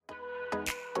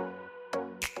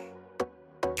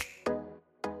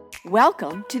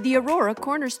Welcome to the Aurora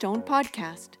Cornerstone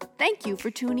podcast. Thank you for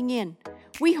tuning in.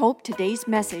 We hope today's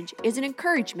message is an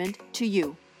encouragement to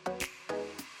you. I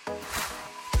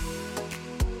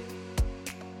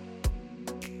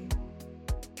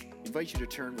invite you to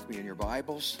turn with me in your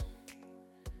Bibles.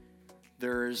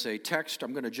 There is a text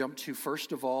I'm going to jump to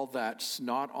first of all that's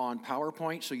not on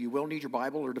PowerPoint, so you will need your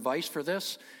Bible or device for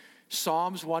this.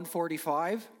 Psalms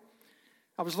 145.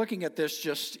 I was looking at this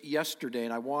just yesterday,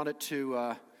 and I wanted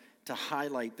to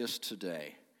highlight this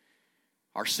today.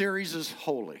 Our series is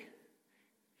Holy.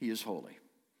 He is holy.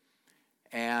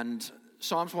 And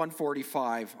Psalms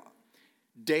 145,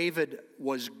 David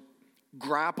was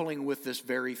grappling with this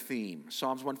very theme.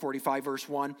 Psalms 145, verse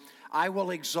 1, I will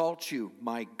exalt you,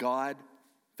 my God,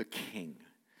 the King.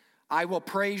 I will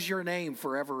praise your name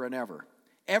forever and ever.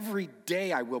 Every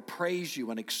day I will praise you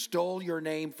and extol your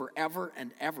name forever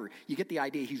and ever. You get the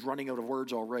idea, he's running out of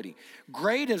words already.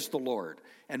 Great is the Lord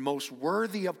and most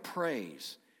worthy of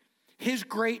praise. His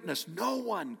greatness no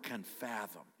one can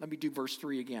fathom. Let me do verse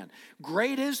 3 again.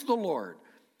 Great is the Lord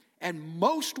and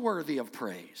most worthy of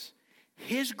praise.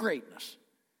 His greatness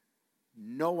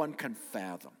no one can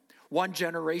fathom. One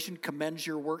generation commends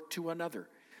your work to another.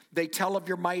 They tell of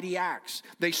your mighty acts.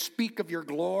 They speak of your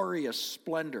glorious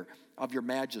splendor, of your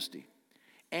majesty.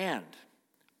 And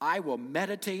I will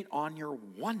meditate on your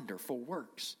wonderful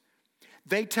works.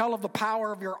 They tell of the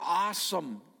power of your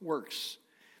awesome works.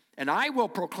 And I will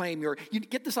proclaim your, you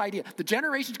get this idea, the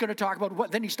generation's going to talk about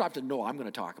what, then he stopped and, no, I'm going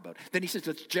to talk about it. Then he says,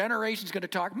 the generation's going to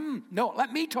talk, no,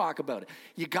 let me talk about it.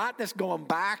 You got this going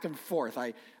back and forth.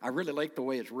 I really like the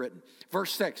way it's written.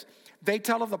 Verse 6, they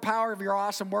tell of the power of your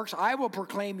awesome works. I will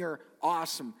proclaim your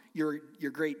awesome, your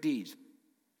great deeds.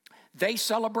 They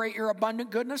celebrate your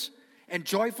abundant goodness and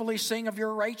joyfully sing of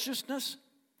your righteousness.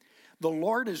 The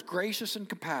Lord is gracious and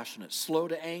compassionate, slow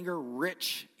to anger,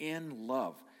 rich in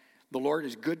love. The Lord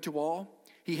is good to all.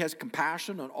 He has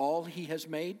compassion on all he has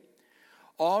made.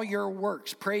 All your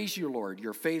works praise you, Lord.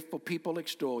 Your faithful people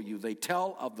extol you. They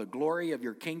tell of the glory of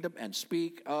your kingdom and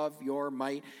speak of your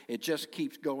might. It just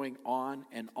keeps going on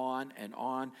and on and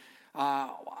on.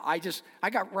 I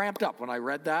got ramped up when I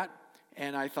read that,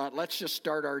 and I thought, let's just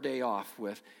start our day off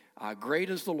with great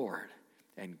is the Lord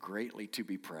and greatly to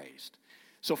be praised.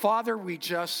 So, Father, we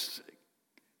just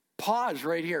pause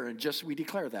right here and we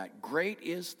declare that. Great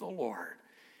is the Lord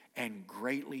and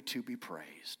greatly to be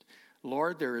praised.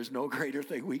 Lord, there is no greater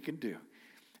thing we can do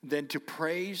than to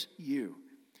praise you.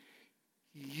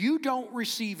 You don't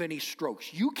receive any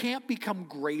strokes. You can't become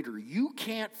greater. You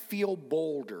can't feel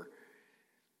bolder.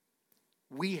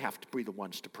 We have to be the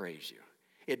ones to praise you.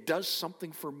 It does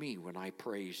something for me when I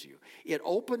praise you. It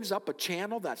opens up a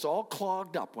channel that's all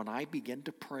clogged up when I begin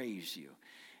to praise you.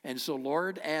 And so,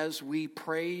 Lord, as we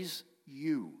praise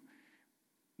you,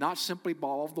 not simply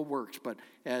all of the works, but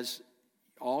as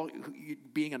all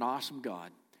being an awesome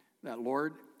God, that,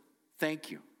 Lord,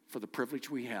 thank you for the privilege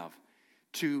we have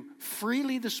to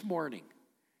freely this morning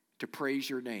to praise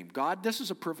your name. God, this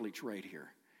is a privilege right here.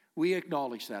 We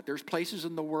acknowledge that. There's places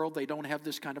in the world they don't have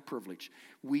this kind of privilege.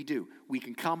 We do. We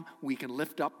can come, we can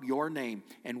lift up your name,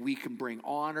 and we can bring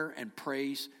honor and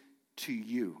praise to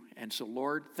you. And so,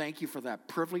 Lord, thank you for that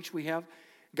privilege we have.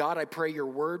 God, I pray your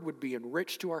word would be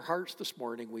enriched to our hearts this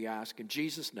morning, we ask in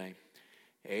Jesus' name.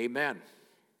 Amen.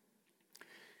 I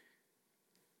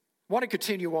want to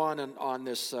continue on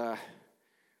this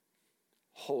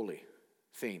holy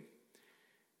theme.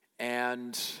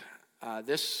 And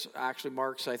this actually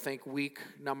marks, I think, week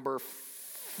number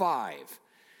 5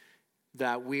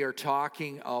 that we are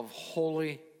talking of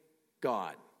holy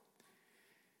God.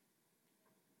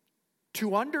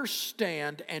 To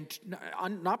understand, and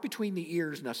not between the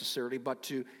ears necessarily, but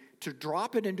to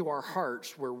drop it into our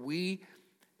hearts where we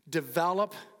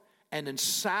develop an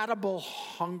insatiable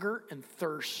hunger and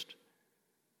thirst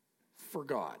for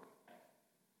God,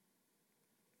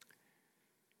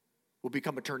 will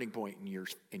become a turning point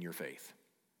in your faith.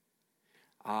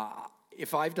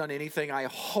 If I've done anything, I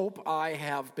hope I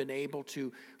have been able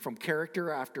to, from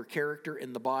character after character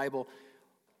in the Bible,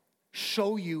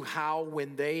 show you how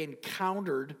when they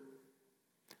encountered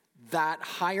that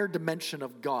higher dimension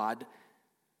of God,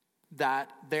 that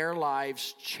their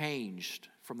lives changed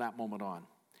from that moment on.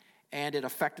 And it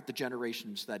affected the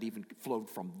generations that even flowed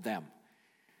from them.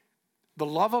 The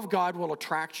love of God will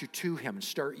attract you to him and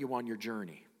start you on your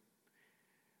journey.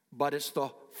 But it's the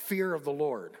fear of the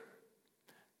Lord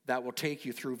that will take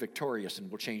you through victorious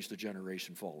and will change the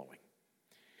generation following.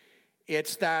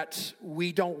 It's that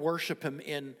we don't worship him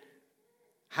in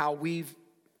how we've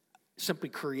simply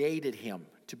created him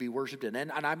to be worshiped in. And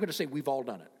I'm going to say we've all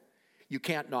done it. You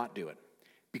can't not do it.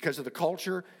 Because of the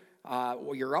culture,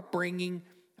 your upbringing,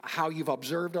 how you've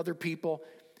observed other people.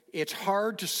 It's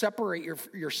hard to separate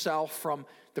yourself from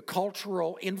the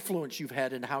cultural influence you've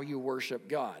had in how you worship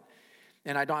God.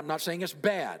 And I'm not saying it's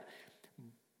bad,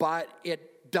 but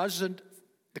it doesn't,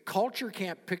 the culture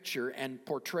can't picture and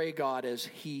portray God as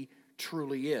he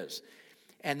truly is.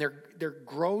 And there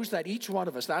grows that each one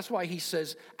of us. That's why he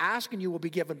says, ask and you will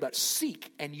be given, but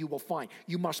seek and you will find.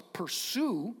 You must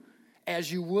pursue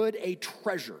as you would a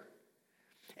treasure.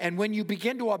 And when you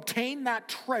begin to obtain that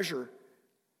treasure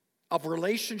of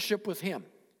relationship with him,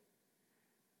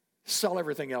 sell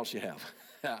everything else you have.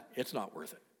 It's not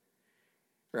worth it.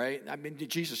 Right? I mean,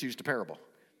 Jesus used a parable.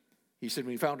 He said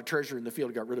when he found a treasure in the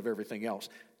field, he got rid of everything else.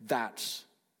 That's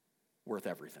worth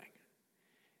everything.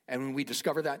 And when we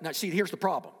discover that, now see, here's the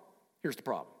problem. Here's the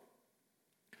problem.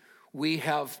 We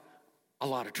have a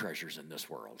lot of treasures in this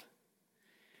world.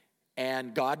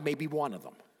 And God may be one of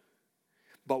them.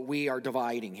 But we are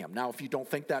dividing him. Now, if you don't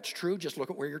think that's true, just look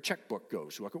at where your checkbook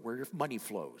goes. Look at where your money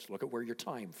flows. Look at where your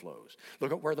time flows.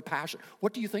 Look at where the passion.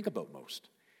 What do you think about most?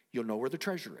 You'll know where the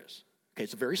treasure is. Okay,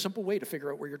 it's a very simple way to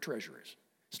figure out where your treasure is.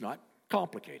 It's not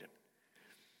complicated.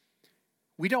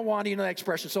 We don't want, that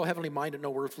expression, so heavenly minded,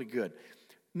 no earthly good.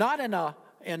 Not in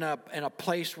a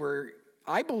place where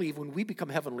I believe when we become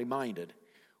heavenly minded,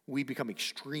 we become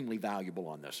extremely valuable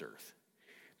on this earth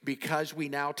because we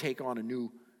now take on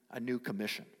a new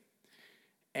commission.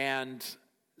 And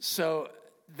so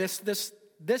this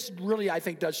really, I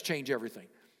think, does change everything.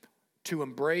 To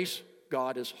embrace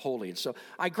God as holy. And so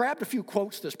I grabbed a few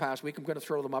quotes this past week. I'm going to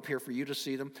throw them up here for you to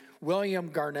see them. William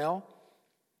Garnell,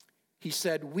 he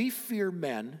said, we fear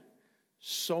men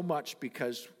so much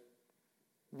because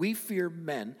we fear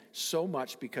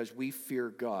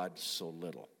God so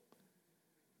little.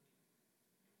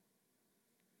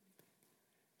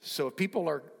 So if people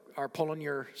are pulling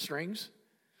your strings,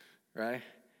 right,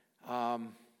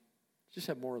 just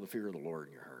have more of the fear of the Lord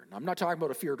in your heart. And I'm not talking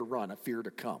about a fear to run, a fear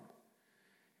to come.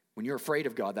 When you're afraid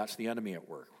of God, that's the enemy at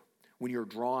work. When you're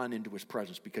drawn into his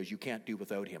presence because you can't do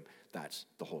without him, that's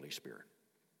the Holy Spirit.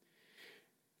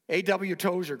 A.W.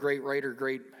 Tozer, great writer,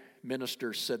 great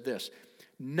minister, said this: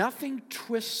 nothing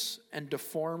twists and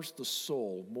deforms the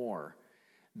soul more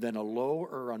than a low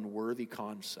or unworthy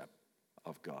concept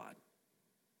of God.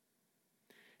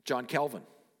 John Calvin,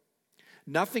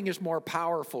 nothing is more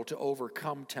powerful to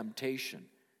overcome temptation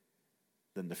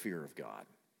than the fear of God.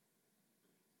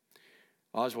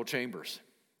 Oswald Chambers,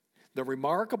 the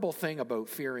remarkable thing about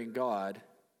fearing God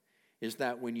is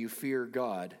that when you fear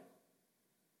God,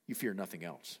 you fear nothing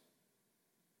else.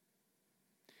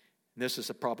 And this is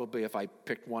probably, if I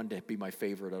picked one to be my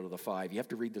favorite out of the five, you have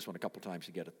to read this one a couple times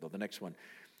to get it, though. The next one,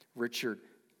 Richard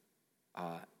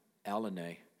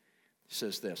Allenay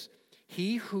says this: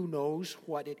 he who knows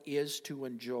what it is to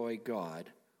enjoy God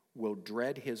will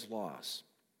dread his loss.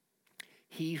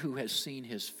 He who has seen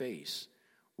his face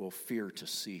will fear to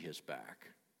see his back.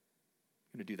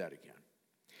 I'm going to do that again.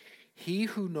 He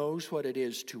who knows what it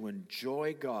is to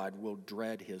enjoy God will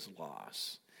dread his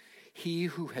loss. He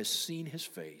who has seen his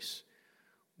face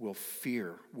will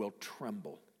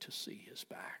tremble to see his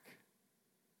back.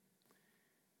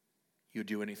 You'll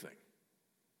do anything.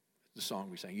 The song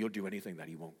we sang, you'll do anything that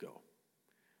he won't go.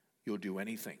 You'll do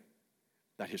anything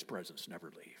that his presence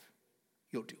never leave.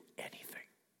 You'll do anything.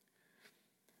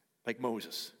 Like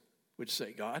Moses would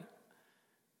say, God,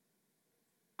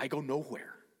 I go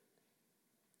nowhere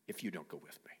if you don't go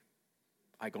with me.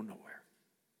 I go nowhere.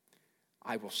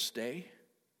 I will stay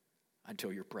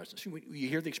until your presence. You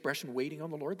hear the expression waiting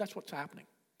on the Lord? That's what's happening.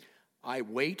 I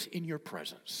wait in your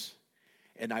presence,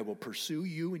 and I will pursue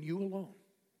you and you alone.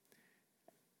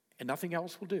 And nothing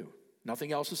else will do.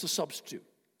 Nothing else is a substitute.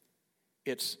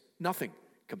 It's nothing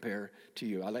compared to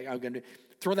you. I'm going to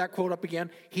throw that quote up again.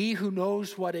 He who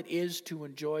knows what it is to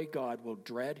enjoy God will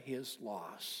dread his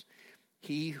loss.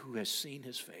 He who has seen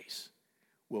his face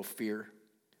will fear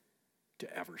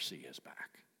to ever see his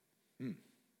back.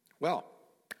 Well,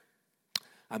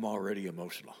 I'm already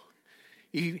emotional.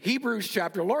 Hebrews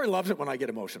chapter, Lori loves it when I get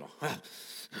emotional.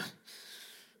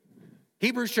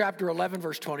 Hebrews chapter 11,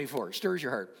 verse 24. It stirs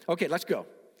your heart. Okay, let's go.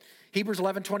 Hebrews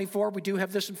 11, 24. We do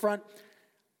have this in front.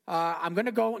 I'm going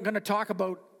to talk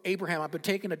about Abraham. I've been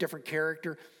taking a different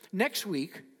character. Next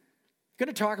week, I'm going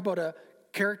to talk about a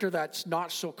character that's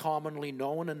not so commonly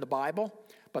known in the Bible,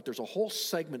 but there's a whole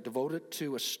segment devoted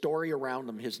to a story around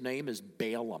him. His name is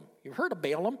Balaam. You've heard of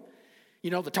Balaam? You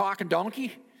know, the talking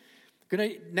donkey?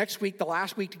 Next week, the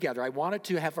last week together, I wanted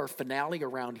to have our finale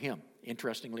around him,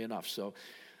 interestingly enough. So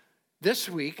this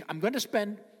week, I'm going to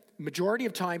spend majority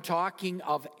of time talking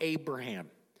of Abraham.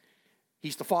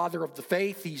 He's the father of the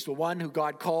faith. He's the one who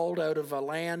God called out of a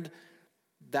land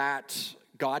that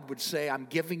God would say, I'm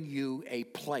giving you a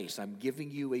place. I'm giving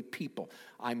you a people.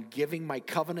 I'm giving my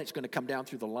covenant. It's going to come down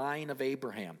through the line of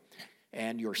Abraham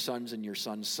and your sons and your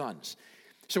sons' sons.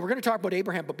 So we're going to talk about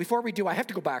Abraham, but before we do, I have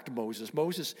to go back to Moses.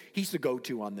 Moses, he's the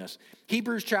go-to on this.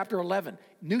 Hebrews chapter 11,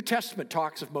 New Testament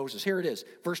talks of Moses. Here it is,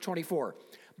 verse 24.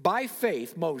 By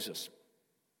faith, Moses,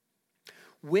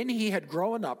 when he had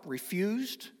grown up,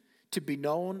 refused to be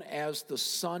known as the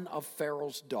son of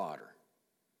Pharaoh's daughter.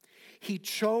 He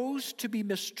chose to be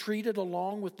mistreated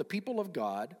along with the people of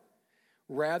God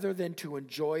rather than to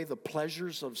enjoy the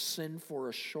pleasures of sin for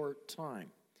a short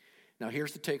time. Now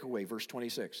here's the takeaway, verse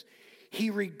 26. He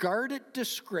regarded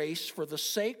disgrace for the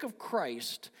sake of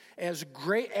Christ as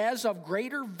of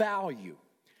greater value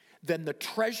than the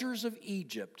treasures of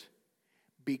Egypt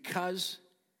because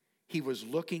he was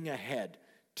looking ahead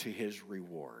to his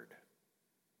reward.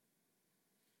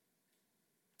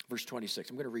 Verse 26,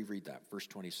 I'm going to reread that, verse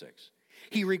 26.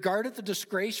 He regarded the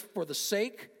disgrace for the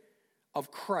sake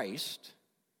of Christ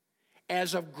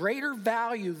as of greater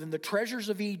value than the treasures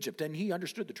of Egypt, and he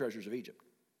understood the treasures of Egypt,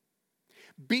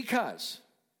 because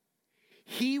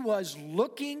he was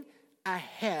looking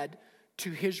ahead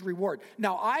to his reward.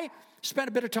 Now, I spent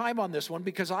a bit of time on this one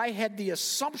because I had the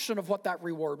assumption of what that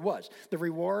reward was. The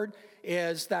reward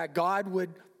is that God would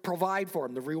provide for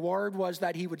him. The reward was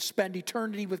that he would spend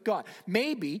eternity with God.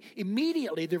 Maybe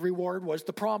immediately the reward was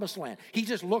the promised land. He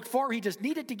just looked forward. He just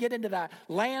needed to get into that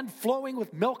land flowing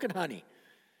with milk and honey.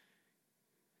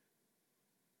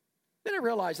 Then I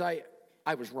realized I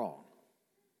was wrong.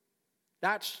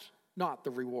 That's not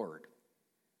the reward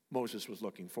Moses was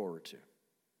looking forward to.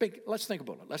 Let's think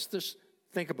about it. Let's just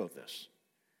think about this.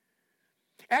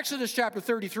 Exodus chapter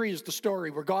 33 is the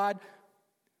story where God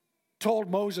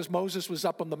told Moses was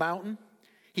up on the mountain.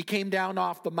 He came down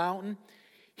off the mountain.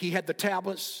 He had the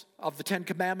tablets of the 10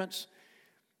 Commandments.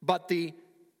 But the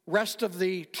rest of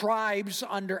the tribes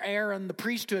under Aaron, the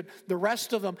priesthood, the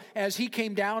rest of them, as he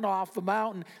came down off the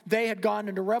mountain, they had gone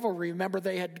into revelry. Remember,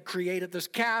 they had created this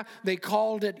calf. They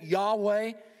called it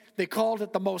Yahweh. They called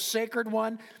it the most sacred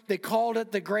one. They called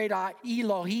it the great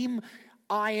Elohim,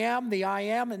 I am, the I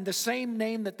am, and the same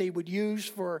name that they would use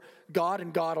for God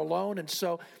and God alone. And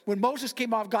so when Moses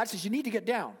came off, God says, you need to get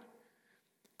down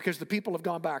because the people have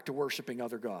gone back to worshiping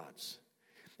other gods.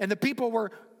 And the people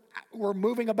were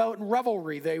moving about in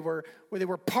revelry. They were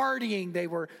partying. They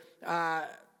were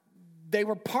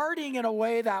partying in a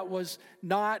way that was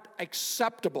not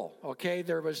acceptable, okay?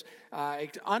 There was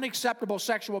unacceptable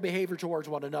sexual behavior towards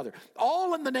one another.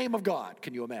 All in the name of God,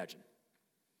 can you imagine?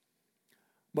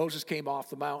 Moses came off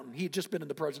the mountain. He had just been in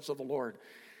the presence of the Lord.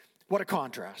 What a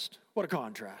contrast. What a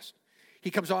contrast. He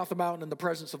comes off the mountain in the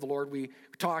presence of the Lord. We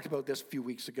talked about this a few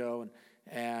weeks ago,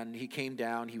 and he came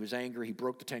down. He was angry. He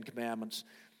broke the 10 Commandments.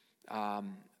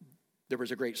 There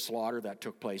was a great slaughter that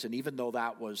took place. And even though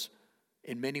that was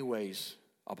in many ways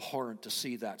abhorrent to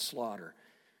see that slaughter,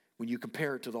 when you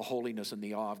compare it to the holiness and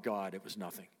the awe of God, it was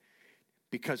nothing.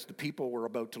 Because the people were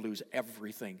about to lose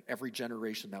everything, every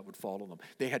generation that would follow them.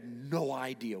 They had no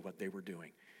idea what they were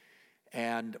doing.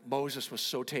 And Moses was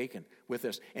so taken with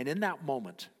this. And in that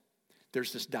moment,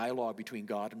 there's this dialogue between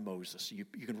God and Moses. You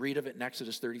can read of it in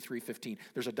Exodus 33:15.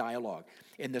 There's a dialogue.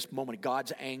 In this moment,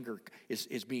 God's anger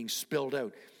is being spilled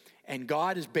out. And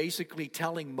God is basically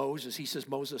telling Moses, he says,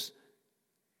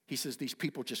 these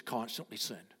people just constantly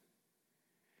sin.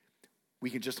 We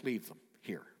can just leave them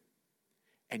here.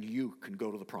 And you can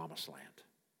go to the promised land.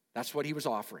 That's what he was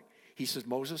offering. He says,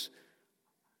 Moses,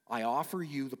 I offer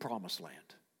you the promised land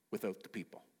without the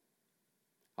people.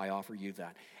 I offer you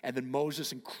that. And then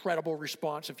Moses' incredible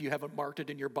response, if you haven't marked it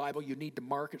in your Bible, you need to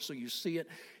mark it so you see it.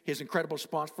 His incredible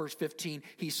response, verse 15,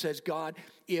 he says, God,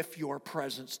 if your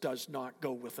presence does not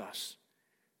go with us,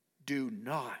 do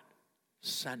not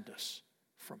send us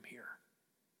from here.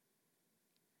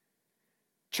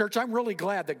 Church, I'm really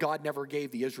glad that God never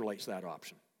gave the Israelites that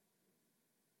option.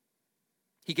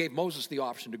 He gave Moses the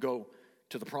option to go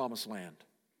to the promised land.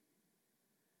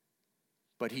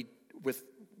 But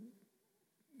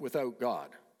without God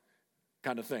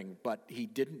kind of thing. But he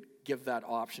didn't give that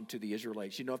option to the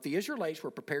Israelites. You know, if the Israelites were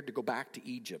prepared to go back to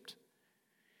Egypt,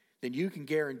 then you can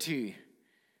guarantee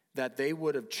that they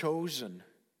would have chosen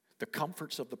the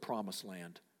comforts of the promised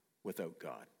land without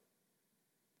God.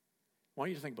 I want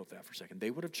you to think about that for a second.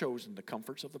 They would have chosen the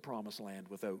comforts of the promised land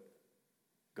without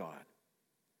God.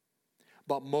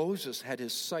 But Moses had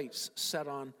his sights set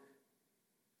on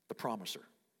the promiser,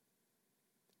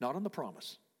 not on the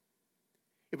promise.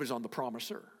 It was on the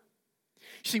promiser.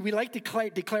 See, we like to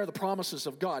declare the promises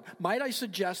of God. Might I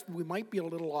suggest we might be a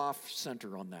little off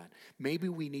center on that? Maybe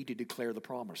we need to declare the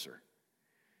promiser.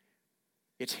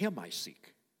 It's him I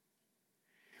seek.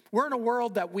 We're in a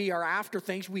world that we are after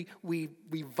things. We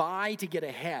vie to get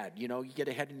ahead. You know, you get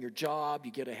ahead in your job,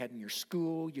 you get ahead in your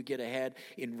school, you get ahead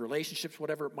in relationships,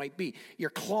 whatever it might be. You're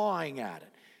clawing at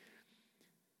it.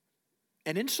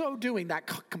 And in so doing, that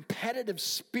competitive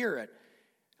spirit,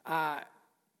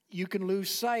 you can lose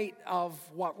sight of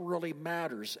what really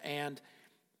matters. And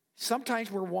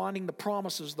sometimes we're wanting the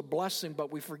promises, the blessing,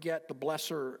 but we forget the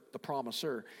blesser, the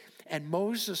promiser. And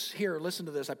Moses here, listen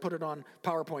to this, I put it on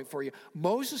PowerPoint for you.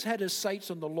 Moses had his sights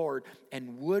on the Lord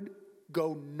and would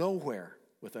go nowhere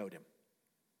without him.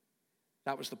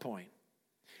 That was the point.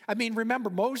 I mean,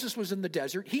 remember, Moses was in the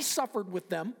desert. He suffered with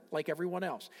them like everyone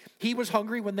else. He was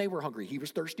hungry when they were hungry. He was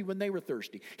thirsty when they were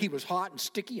thirsty. He was hot and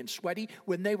sticky and sweaty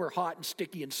when they were hot and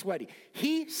sticky and sweaty.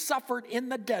 He suffered in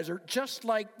the desert just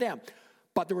like them.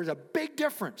 But there was a big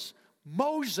difference.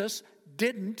 Moses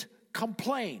didn't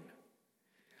complain.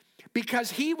 Because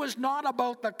he was not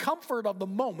about the comfort of the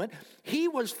moment. He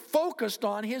was focused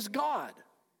on his God.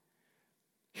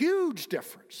 Huge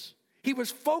difference. He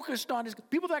was focused on his...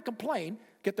 People that complain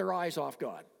get their eyes off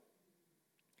God.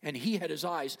 And he had his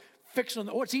eyes fixed on...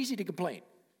 it's easy to complain.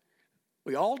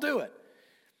 We all do it.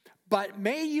 But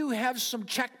may you have some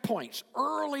checkpoints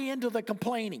early into the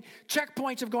complaining.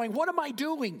 Checkpoints of going, what am I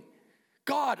doing?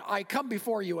 God, I come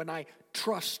before you and I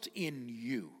trust in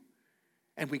you.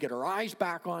 And we get our eyes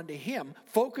back onto him,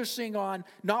 focusing on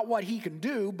not what he can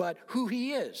do, but who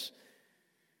he is.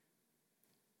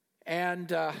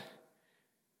 And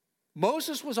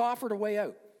Moses was offered a way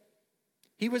out.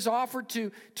 He was offered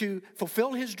to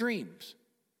fulfill his dreams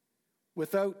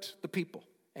without the people,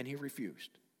 and he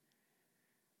refused.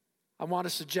 I want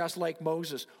to suggest, like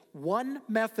Moses, one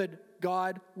method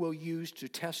God will use to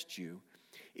test you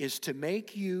is to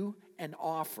make you an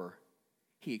offer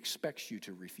he expects you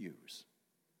to refuse.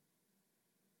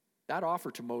 That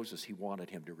offer to Moses, he wanted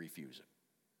him to refuse it.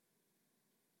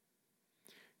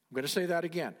 I'm going to say that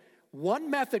again.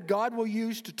 One method God will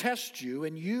use to test you,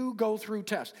 and you go through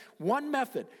tests. One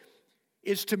method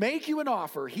is to make you an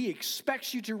offer he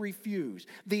expects you to refuse.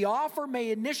 The offer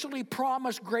may initially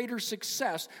promise greater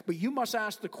success, but you must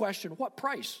ask the question, what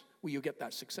price will you get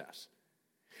that success?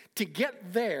 To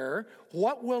get there,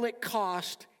 what will it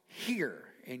cost here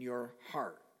in your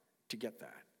heart to get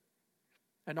that?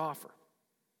 An offer.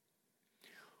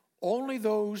 Only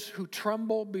those who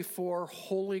tremble before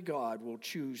holy God will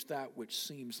choose that which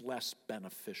seems less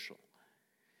beneficial.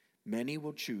 Many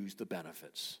will choose the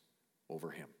benefits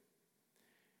over him.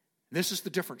 This is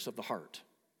the difference of the heart.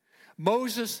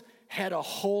 Moses had a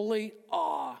holy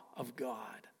awe of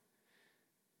God.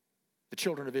 The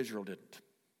children of Israel didn't.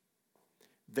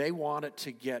 They wanted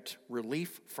to get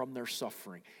relief from their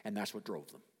suffering, and that's what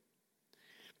drove them.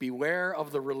 Beware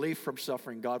of the relief from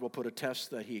suffering. God will put a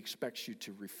test that he expects you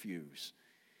to refuse.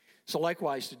 So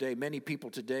likewise today, many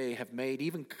people today have made,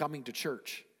 even coming to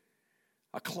church,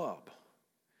 a club.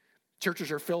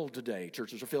 Churches are filled today.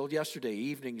 Churches are filled yesterday,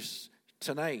 evenings,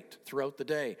 tonight, throughout the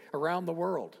day, around the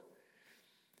world.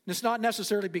 And it's not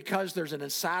necessarily because there's an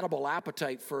insatiable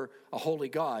appetite for a holy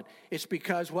God. It's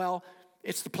because, well,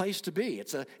 it's the place to be.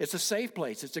 It's a safe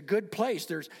place. It's a good place.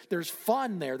 There's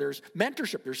fun there. There's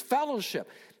mentorship. There's fellowship.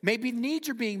 Maybe needs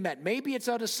are being met. Maybe it's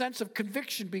out of sense of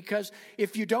conviction because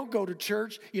if you don't go to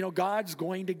church, God's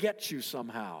going to get you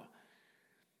somehow.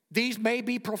 These may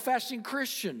be professing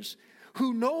Christians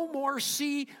who no more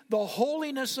see the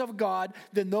holiness of God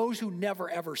than those who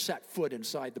never ever set foot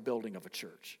inside the building of a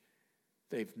church.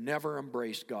 They've never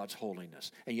embraced God's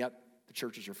holiness, and yet the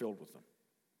churches are filled with them.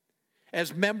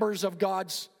 As members of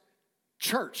God's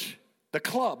church, the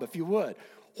club, if you would,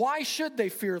 why should they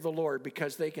fear the Lord?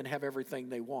 Because they can have everything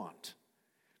they want.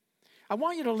 I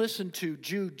want you to listen to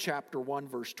Jude chapter 1,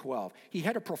 verse 12. He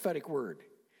had a prophetic word.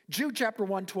 Jude chapter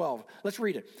 1, 12. Let's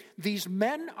read it. These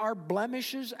men are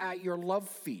blemishes at your love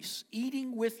feasts,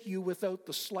 eating with you without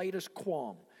the slightest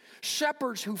qualm.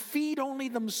 Shepherds who feed only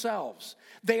themselves.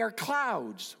 They are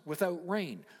clouds without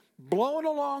rain, blown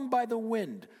along by the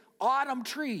wind. Autumn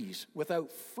trees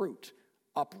without fruit,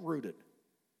 uprooted,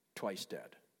 twice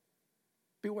dead.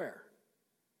 Beware.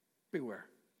 Beware.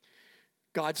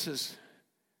 God says,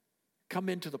 come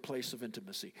into the place of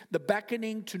intimacy. The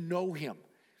beckoning to know him.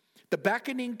 The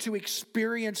beckoning to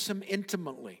experience him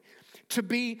intimately. To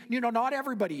be, not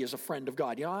everybody is a friend of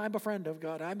God. I'm a friend of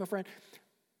God. I'm a friend.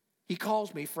 He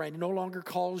calls me friend. He no longer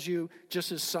calls you just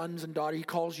his sons and daughters. He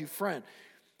calls you friend.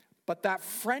 But that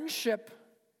friendship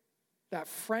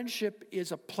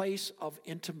is a place of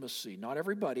intimacy. Not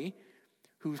everybody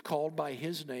who's called by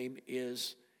his name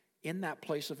is in that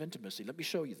place of intimacy. Let me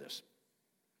show you this.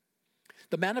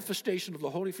 The manifestation of the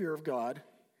holy fear of God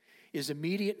is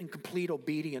immediate and complete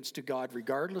obedience to God,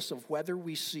 regardless of whether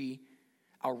we see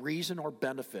a reason or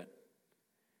benefit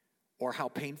or how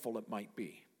painful it might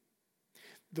be.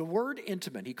 The word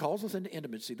intimate, he calls us into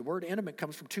intimacy. The word intimate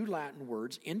comes from two Latin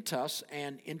words, intus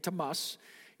and intimus.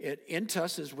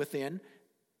 Intus is within,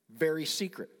 very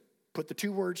secret. Put the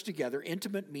two words together.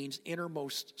 Intimate means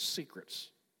innermost secrets.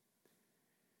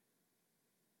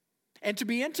 And to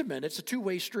be intimate, it's a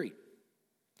two-way street.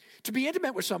 To be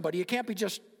intimate with somebody, it can't be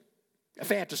just a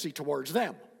fantasy towards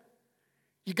them.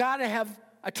 You got to have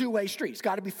a two-way street. It's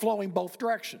got to be flowing both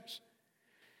directions.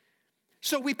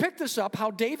 So we pick this up,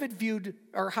 how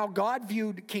God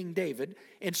viewed King David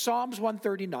in Psalms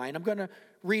 139. I'm going to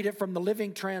read it from the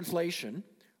Living Translation.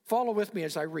 Follow with me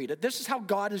as I read it. This is how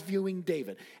God is viewing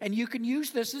David. And you can use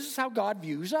this. This is how God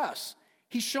views us.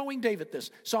 He's showing David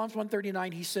this. Psalms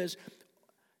 139, he says,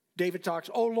 David talks,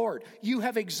 "O Lord, you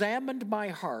have examined my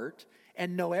heart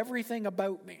and know everything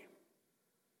about me."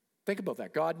 Think about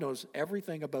that. God knows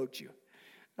everything about you.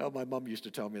 Oh, my mom used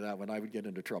to tell me that when I would get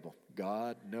into trouble.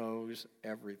 God knows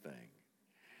everything.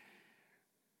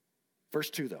 Verse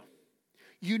 2, though.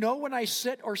 You know when I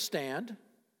sit or stand,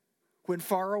 when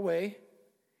far away,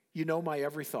 you know my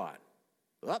every thought.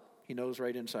 He knows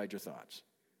right inside your thoughts.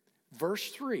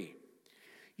 Verse 3.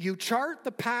 You chart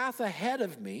the path ahead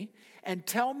of me and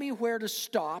tell me where to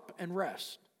stop and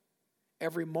rest.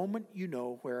 Every moment you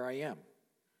know where I am.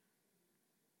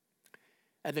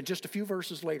 And then just a few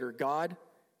verses later, God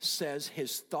says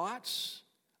his thoughts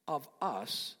of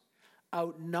us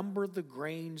outnumber the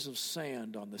grains of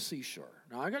sand on the seashore.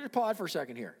 Now, I'm going to pause for a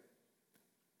second here.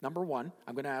 Number one,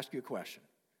 I'm going to ask you a question,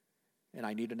 and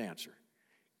I need an answer.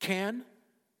 Can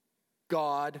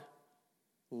God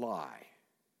lie?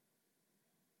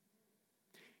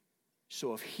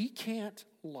 So if he can't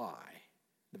lie,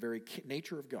 the very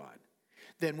nature of God,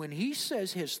 then when he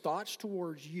says his thoughts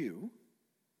towards you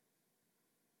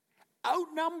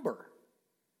outnumber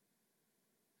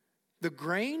the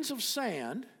grains of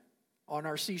sand on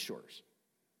our seashores.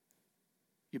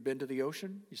 You've been to the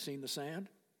ocean? You've seen the sand?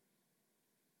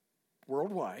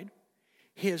 Worldwide.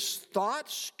 His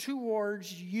thoughts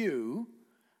towards you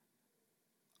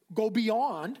go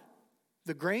beyond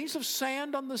the grains of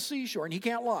sand on the seashore, and he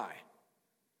can't lie.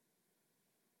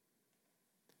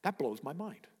 That blows my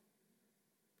mind.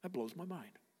 That blows my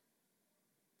mind.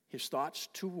 His thoughts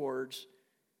towards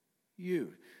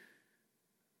you.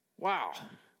 Wow.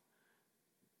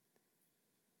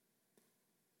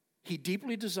 He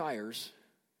deeply desires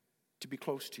to be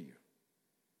close to you.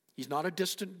 He's not a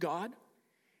distant God.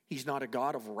 He's not a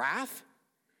God of wrath.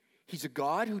 He's a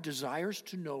God who desires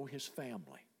to know his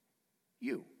family,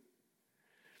 you.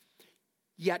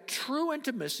 Yet true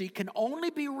intimacy can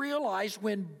only be realized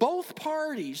when both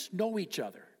parties know each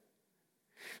other.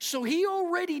 So he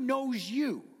already knows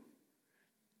you.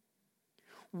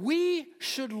 We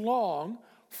should long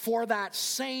for that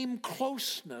same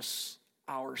closeness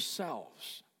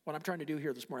ourselves. What I'm trying to do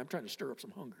here this morning, I'm trying to stir up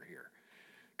some hunger here.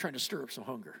 Trying to stir up some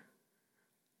hunger.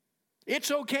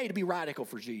 It's okay to be radical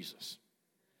for Jesus.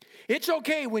 It's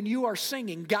okay when you are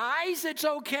singing. Guys, it's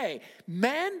okay.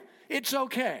 Men, it's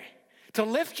okay to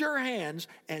lift your hands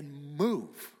and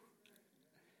move.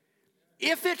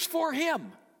 If it's for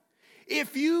him,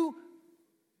 if you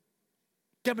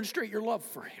demonstrate your love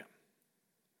for him,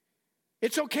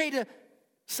 it's okay to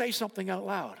say something out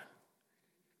loud,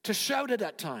 to shout it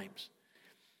at times.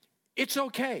 It's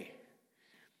okay.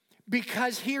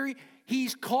 Because here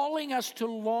he's calling us to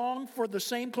long for the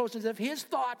same closeness. If his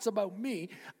thoughts about me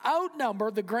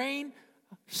outnumber the grain,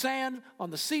 sand on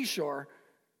the seashore,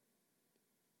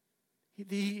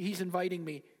 he's inviting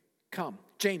me, come.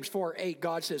 James 4:8,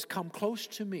 God says, come close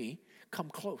to me. Come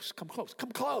close, come close,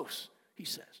 come close, he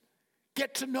says.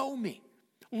 Get to know me.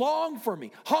 Long for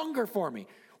me. Hunger for me.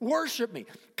 Worship me.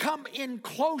 Come in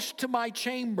close to my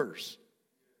chambers.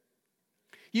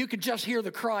 You could just hear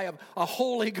the cry of a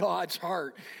holy God's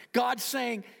heart. God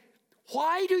saying,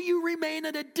 why do you remain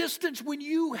at a distance when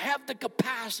you have the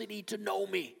capacity to know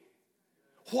me?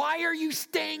 Why are you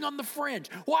staying on the fringe?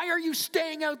 Why are you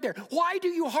staying out there? Why do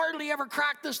you hardly ever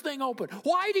crack this thing open?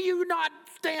 Why do you not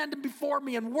stand before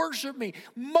me and worship me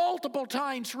multiple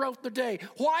times throughout the day?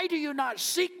 Why do you not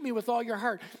seek me with all your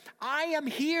heart? I am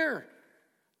here,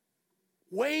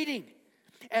 waiting,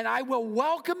 and I will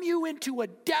welcome you into a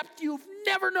depth you've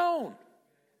never known.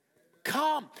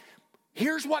 Come.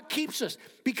 Here's what keeps us,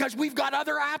 because we've got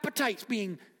other appetites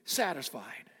being satisfied.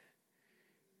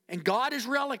 And God is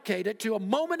relegated to a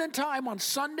moment in time on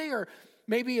Sunday or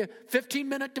maybe a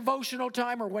 15-minute devotional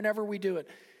time or whenever we do it.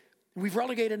 We've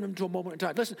relegated them to a moment in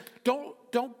time. Listen,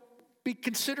 don't be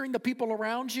considering the people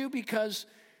around you, because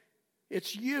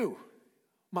it's you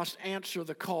must answer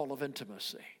the call of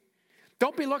intimacy.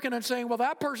 Don't be looking and saying, well,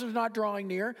 that person's not drawing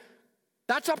near.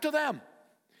 That's up to them.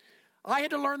 I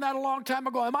had to learn that a long time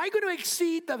ago. Am I going to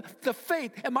exceed the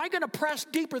faith? Am I going to press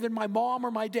deeper than my mom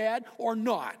or my dad or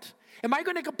not? Am I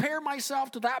going to compare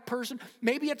myself to that person?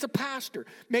 Maybe it's a pastor.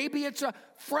 Maybe it's a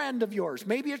friend of yours.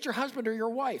 Maybe it's your husband or your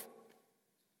wife.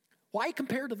 Why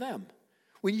compare to them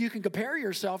when you can compare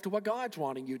yourself to what God's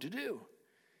wanting you to do?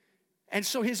 And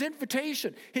so his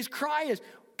invitation, his cry is,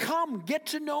 come, get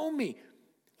to know me.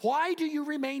 Why do you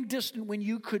remain distant when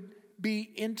you could be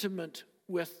intimate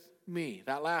with me?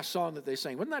 That last song that they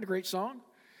sang, wasn't that a great song?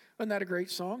 Wasn't that a great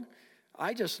song?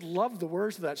 I just love the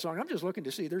words of that song. I'm just looking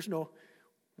to see. There's no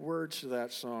words to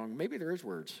that song. Maybe there is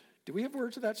words. Do we have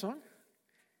words to that song?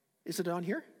 Is it on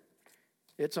here?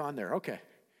 It's on there. Okay.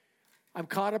 I'm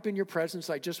caught up in your presence.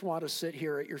 I just want to sit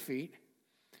here at your feet.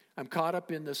 I'm caught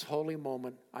up in this holy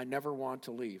moment. I never want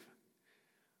to leave.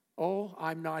 Oh,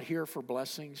 I'm not here for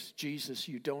blessings. Jesus,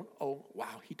 you don't owe.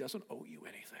 Wow, he doesn't owe you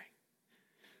anything.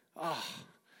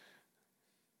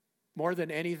 More than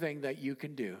anything that you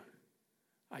can do,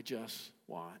 I just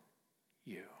want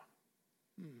you.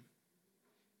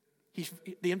 He's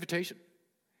the invitation.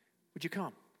 Would you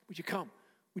come? Would you come?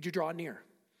 Would you draw near?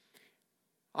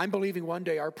 I'm believing one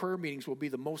day our prayer meetings will be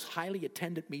the most highly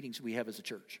attended meetings we have as a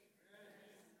church.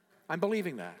 I'm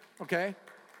believing that, okay?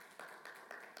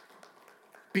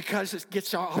 Because it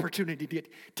gets our opportunity to get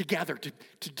together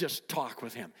to just talk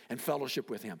with him and fellowship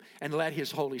with him and let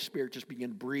his Holy Spirit just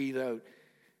begin to breathe out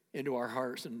into our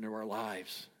hearts and into our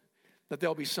lives. That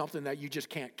there'll be something that you just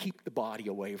can't keep the body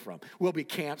away from. We'll be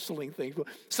canceling things.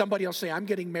 Somebody will say, I'm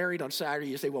getting married on Saturday.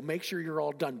 You say, well, make sure you're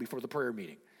all done before the prayer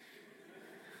meeting.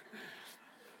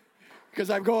 Because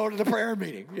I'm going to the prayer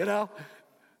meeting,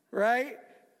 right?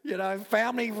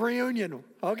 Family reunion.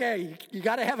 Okay, you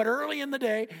got to have it early in the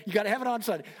day. You got to have it on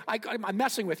Sunday. I'm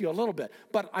messing with you a little bit,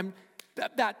 but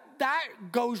that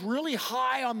goes really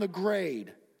high on the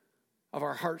grade of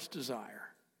our heart's desire,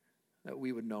 that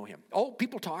we would know him. Oh,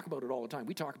 people talk about it all the time.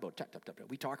 We talk about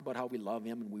we talk about how we love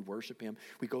him and we worship him.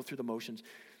 We go through the motions.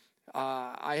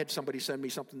 I had somebody send me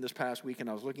something this past week, and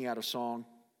I was looking at a song.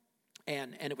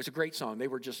 And it was a great song. They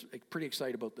were just pretty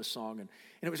excited about this song. And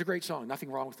it was a great song.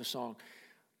 Nothing wrong with the song.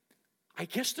 I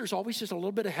guess there's always just a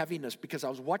little bit of heaviness because I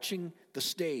was watching the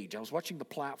stage. I was watching the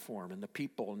platform and the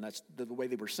people, and that's the way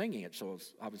they were singing it. So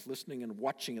I was listening and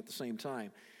watching at the same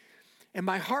time. And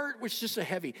my heart was just a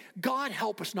heavy. God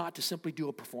help us not to simply do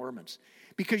a performance.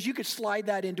 Because you could slide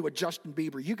that into a Justin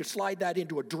Bieber. You could slide that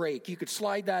into a Drake. You could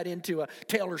slide that into a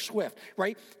Taylor Swift,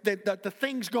 right? The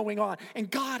things going on. And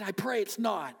God, I pray it's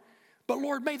not. But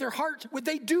Lord, may their hearts, would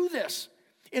they do this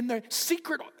in the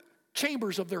secret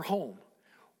chambers of their home?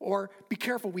 Or be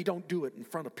careful we don't do it in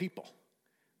front of people,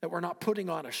 that we're not putting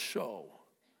on a show.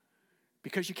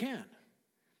 Because you can.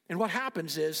 And what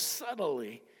happens is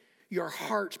subtly your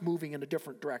heart's moving in a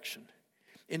different direction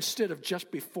instead of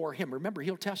just before him. Remember,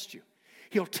 he'll test you.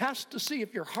 He'll test to see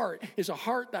if your heart is a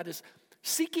heart that is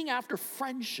seeking after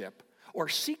friendship or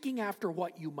seeking after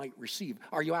what you might receive.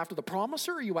 Are you after the promise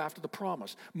or are you after the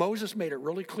promise? Moses made it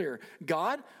really clear.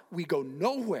 God, we go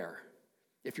nowhere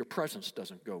if your presence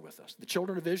doesn't go with us. The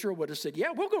children of Israel would have said,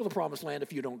 yeah, we'll go to the promised land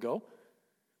if you don't go.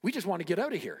 We just want to get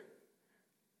out of here.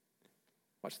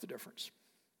 What's the difference?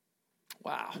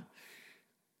 Wow.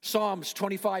 Psalms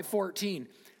 25:14.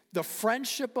 The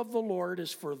friendship of the Lord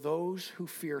is for those who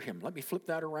fear him. Let me flip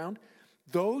that around.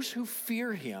 Those who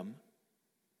fear him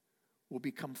will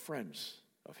become friends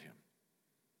of him.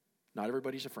 Not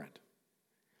everybody's a friend.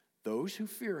 Those who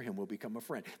fear him will become a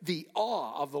friend. The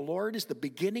awe of the Lord is the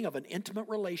beginning of an intimate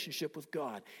relationship with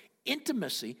God.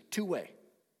 Intimacy, two-way.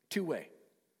 Two-way.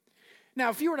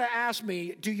 Now, if you were to ask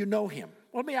me, do you know him?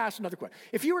 Let me ask another question.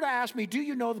 If you were to ask me, do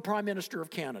you know the Prime Minister of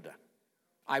Canada?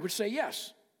 I would say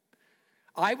yes.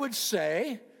 I would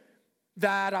say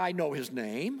that I know his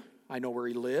name. I know where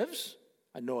he lives.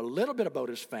 I know a little bit about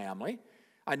his family.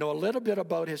 I know a little bit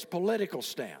about his political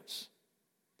stance.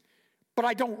 But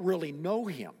I don't really know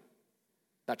him.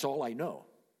 That's all I know.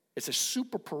 It's a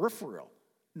super peripheral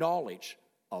knowledge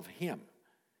of him.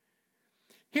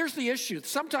 Here's the issue.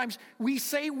 Sometimes we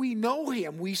say we know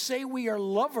him. We say we are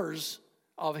lovers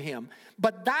of him.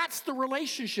 But that's the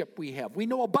relationship we have. We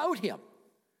know about him.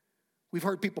 We've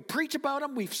heard people preach about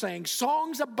him. We've sang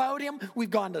songs about him. We've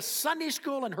gone to Sunday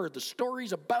school and heard the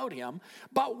stories about him.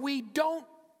 But we don't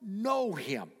know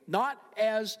him. Not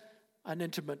as an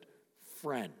intimate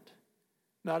friend.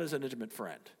 Not as an intimate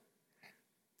friend.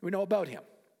 We know about him.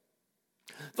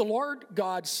 The Lord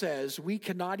God says we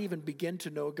cannot even begin to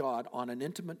know God on an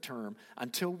intimate term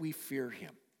until we fear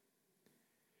him.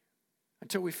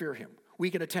 Until we fear him. We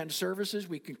can attend services.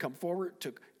 We can come forward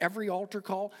to every altar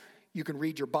call. You can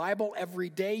read your Bible every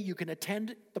day. You can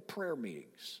attend the prayer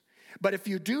meetings. But if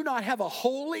you do not have a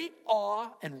holy awe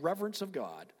and reverence of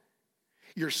God,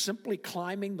 you're simply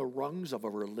climbing the rungs of a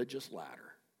religious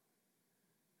ladder.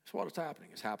 That's what is happening.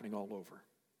 It's happening all over.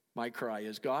 My cry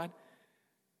is, God,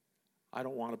 I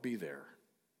don't want to be there.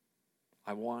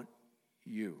 I want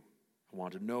you. I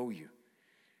want to know you.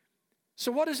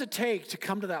 So what does it take to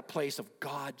come to that place of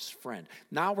God's friend?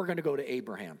 Now we're going to go to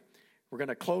Abraham. We're going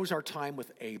to close our time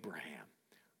with Abraham.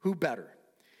 Who better?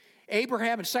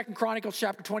 Abraham in 2 Chronicles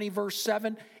chapter 20, verse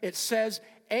 7, it says,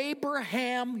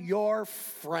 Abraham, your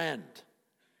friend.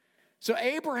 So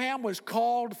Abraham was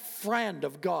called friend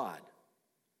of God.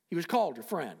 He was called your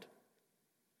friend.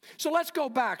 So let's go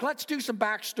back. Let's do some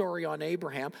backstory on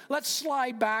Abraham. Let's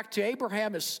slide back to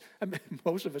Abraham.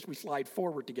 Most of us, we slide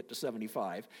forward to get to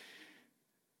 75.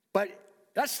 But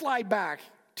let's slide back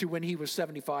to when he was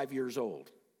 75 years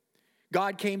old.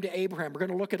 God came to Abraham. We're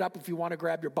going to look it up if you want to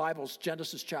grab your Bibles,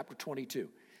 Genesis chapter 22.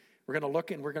 We're going to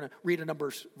look and we're going to read a number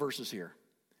of verses here.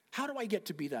 How do I get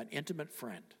to be that intimate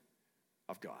friend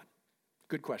of God?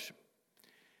 Good question.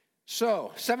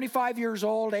 So, 75 years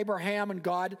old, Abraham and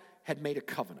God had made a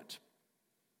covenant.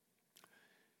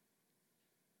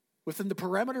 Within the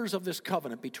parameters of this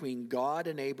covenant between God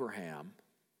and Abraham,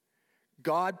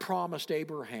 God promised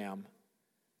Abraham's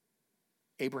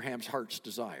heart's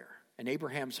desire. And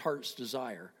Abraham's heart's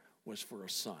desire was for a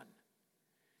son.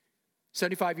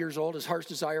 75 years old, his heart's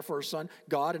desire for a son.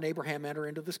 God and Abraham enter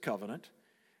into this covenant.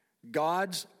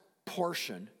 God's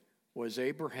portion was,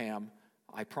 Abraham,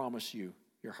 I promise you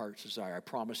your heart's desire. I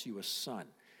promise you a son.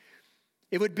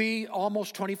 It would be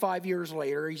almost 25 years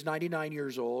later. He's 99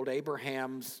 years old.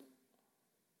 Abraham's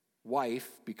wife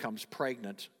becomes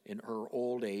pregnant in her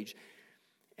old age.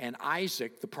 And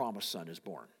Isaac, the promised son, is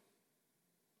born.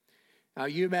 Now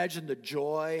you imagine the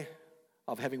joy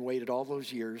of having waited all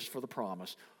those years for the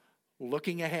promise,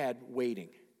 looking ahead, waiting.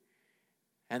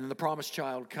 And then the promised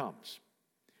child comes.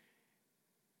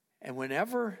 And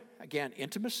whenever, again,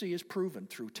 intimacy is proven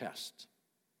through tests.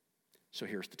 So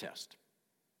here's the test.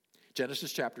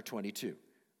 Genesis chapter 22,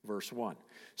 verse 1.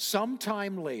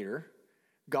 Sometime later,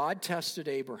 God tested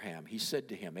Abraham. He said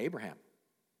to him, Abraham,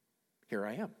 here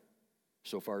I am.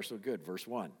 So far, so good. Verse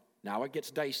 1. Now it gets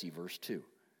dicey. Verse 2.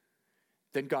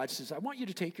 Then God says, I want you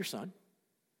to take your son,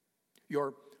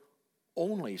 your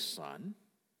only son,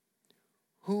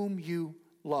 whom you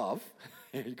love.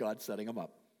 God's setting him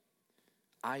up.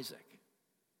 Isaac.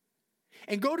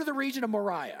 And go to the region of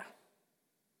Moriah.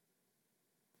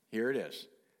 Here it is.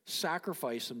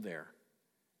 Sacrifice him there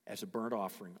as a burnt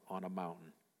offering on a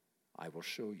mountain. I will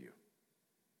show you.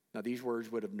 Now these words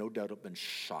would have no doubt been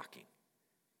shocking.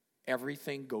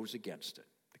 Everything goes against it.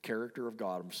 The character of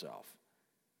God himself.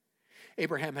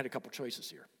 Abraham had a couple choices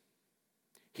here.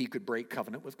 He could break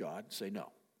covenant with God and say no.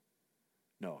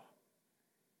 No.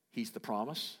 He's the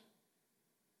promise.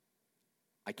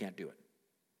 I can't do it.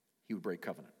 He would break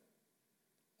covenant.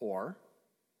 Or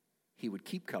he would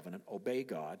keep covenant, obey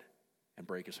God, and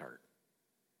break his heart.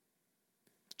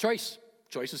 Choice.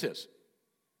 Choice is his.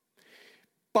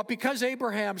 But because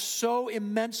Abraham so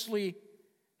immensely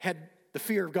had the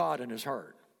fear of God in his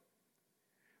heart,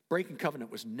 breaking covenant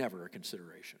was never a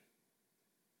consideration.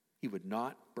 He would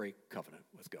not break covenant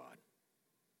with God.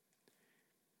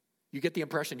 You get the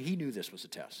impression he knew this was a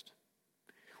test.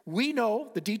 We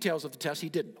know the details of the test. He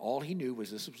didn't. All he knew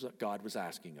was this was what God was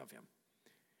asking of him.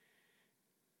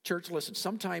 Church, listen,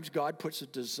 sometimes God puts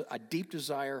a deep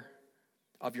desire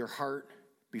of your heart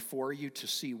before you to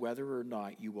see whether or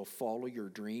not you will follow your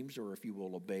dreams or if you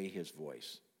will obey his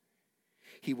voice.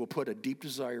 He will put a deep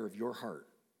desire of your heart,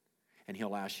 and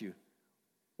he'll ask you,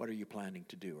 what are you planning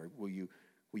to do? Or will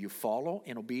you follow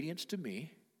in obedience to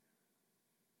me,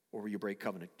 or will you break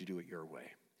covenant to do it your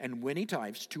way? And many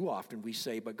times, too often, we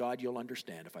say, but God, you'll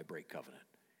understand if I break covenant.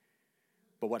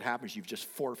 But what happens, you've just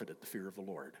forfeited the fear of the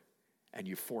Lord, and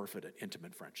you forfeited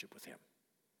intimate friendship with him.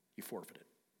 You forfeit it.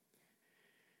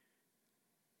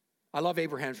 I love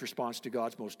Abraham's response to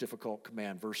God's most difficult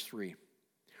command. Verse 3.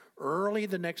 Early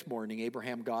the next morning,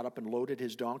 Abraham got up and loaded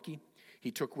his donkey.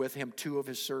 He took with him 2 of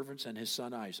his servants and his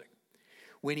son Isaac.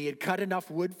 When he had cut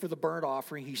enough wood for the burnt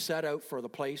offering, he set out for the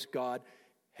place God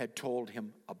had told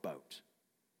him about.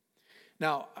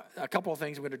 Now, a couple of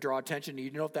things I'm going to draw attention to.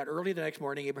 You know that early the next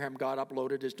morning, Abraham got up,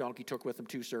 loaded his donkey, took with him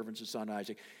 2 servants, his son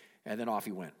Isaac, and then off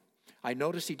he went. I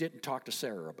noticed he didn't talk to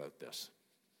Sarah about this.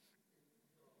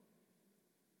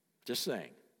 Just saying.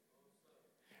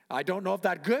 I don't know if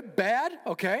that's good, bad,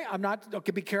 okay?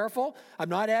 Okay, be careful. I'm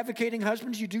not advocating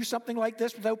husbands, you do something like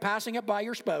this without passing it by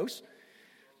your spouse.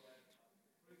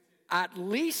 At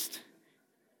least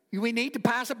we need to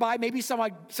pass it by maybe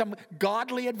some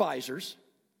godly advisors.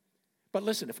 But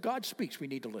listen, if God speaks, we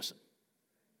need to listen.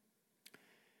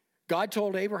 God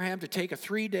told Abraham to take a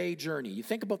 3-day journey. You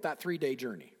think about that 3-day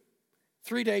journey.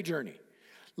 3-day journey.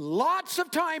 Lots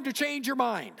of time to change your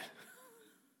mind.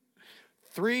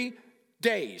 3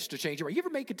 days to change your mind. You ever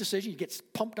make a decision, you get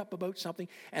pumped up about something,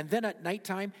 and then at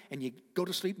nighttime, and you go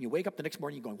to sleep, and you wake up the next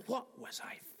morning, you're going, what was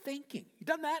I thinking? You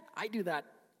done that? I do that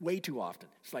way too often.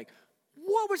 It's like,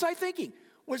 what was I thinking?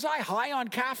 Was I high on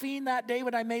caffeine that day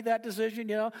when I made that decision,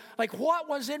 you know? Like, what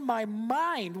was in my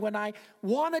mind when I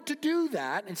wanted to do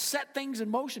that and set things in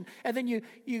motion? And then you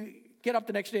get up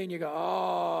the next day and you go,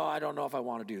 oh, I don't know if I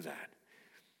want to do that.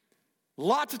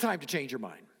 Lots of time to change your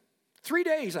mind. 3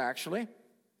 days, actually.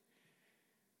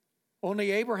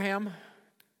 Only Abraham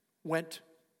went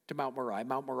to Mount Moriah.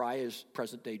 Mount Moriah is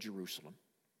present-day Jerusalem.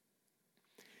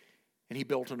 And he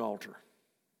built an altar.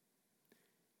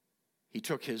 He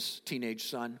took his teenage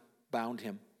son, bound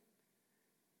him,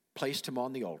 placed him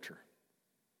on the altar,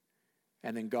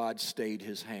 and then God stayed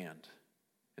his hand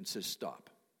and says, stop.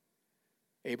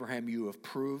 Abraham, you have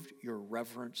proved your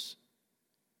reverence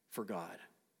for God.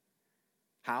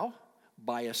 How?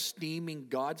 By esteeming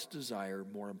God's desire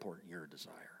more important than your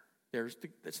desire.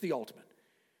 That's the ultimate.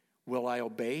 Will I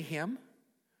obey him,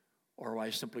 or will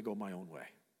I simply go my own way?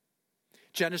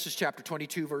 Genesis chapter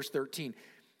 22, verse 13.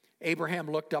 Abraham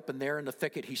looked up, and there in the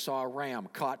thicket he saw a ram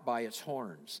caught by its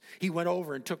horns. He went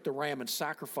over and took the ram and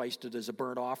sacrificed it as a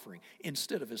burnt offering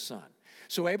instead of his son.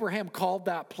 So Abraham called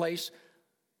that place,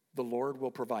 the Lord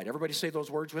will provide. Everybody say those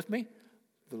words with me.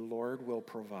 The Lord will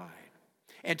provide.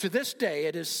 And to this day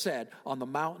it is said, on the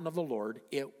mountain of the Lord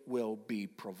it will be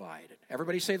provided.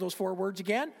 Everybody say those 4 words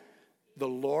again. The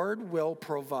Lord will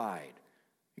provide.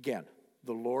 Again,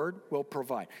 the Lord will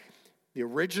provide. The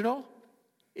original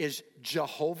is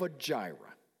Jehovah Jireh.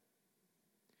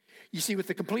 You see, with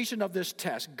the completion of this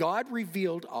test, God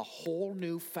revealed a whole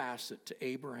new facet to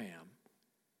Abraham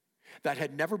that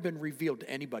had never been revealed to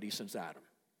anybody since Adam.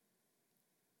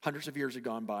 Hundreds of years had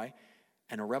gone by,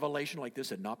 and a revelation like this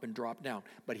had not been dropped down.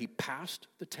 But he passed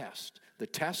the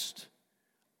test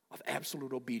of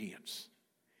absolute obedience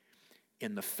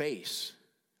in the face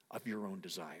of your own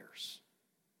desires.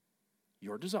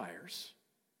 Your desires.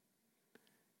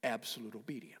 Absolute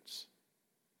obedience.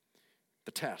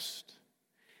 The test.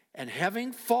 And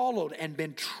having followed and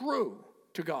been true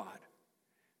to God.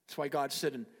 That's why God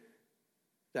said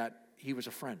that he was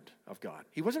a friend of God.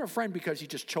 He wasn't a friend because he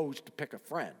just chose to pick a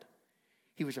friend.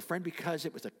 He was a friend because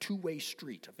it was a two-way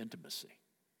street of intimacy.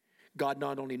 God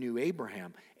not only knew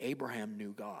Abraham, Abraham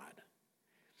knew God.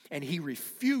 And he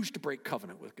refused to break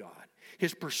covenant with God.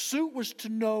 His pursuit was to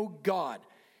know God.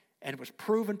 And it was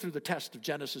proven through the test of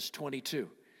Genesis 22.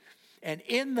 And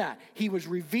in that, he was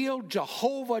revealed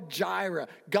Jehovah Jireh.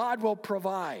 God will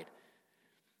provide.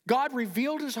 God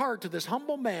revealed his heart to this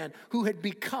humble man who had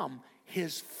become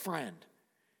his friend.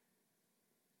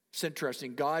 It's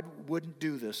interesting. God wouldn't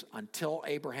do this until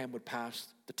Abraham would pass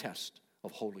the test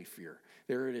of holy fear.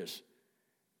 There it is.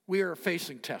 We are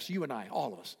facing tests. You and I,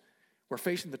 all of us. We're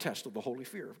facing the test of the holy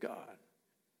fear of God.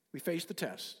 We face the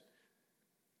test.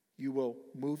 You will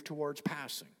move towards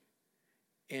passing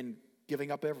and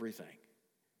giving up everything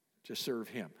to serve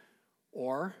him.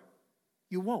 Or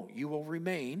you won't. You will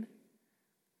remain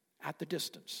at the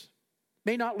distance.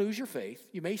 May not lose your faith.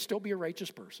 You may still be a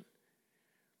righteous person.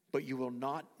 But you will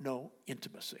not know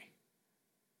intimacy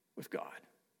with God.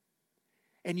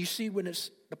 And you see, when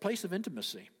it's the place of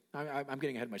intimacy, I'm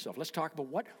getting ahead of myself. Let's talk about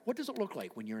what does it look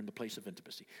like when you're in the place of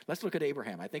intimacy? Let's look at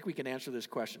Abraham. I think we can answer this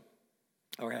question.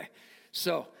 Okay.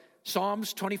 So,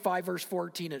 Psalms 25, verse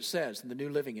 14, it says, in the New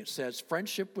Living, it says,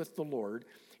 friendship with the Lord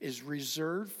is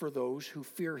reserved for those who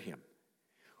fear him.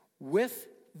 With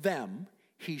them,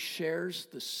 he shares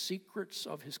the secrets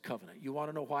of his covenant. You want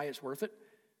to know why it's worth it?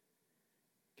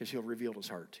 Because he'll reveal his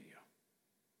heart to you.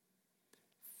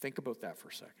 Think about that for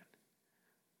a second.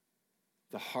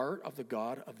 The heart of the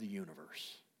God of the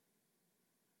universe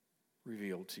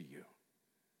revealed to you.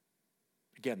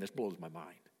 Again, this blows my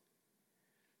mind.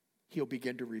 He'll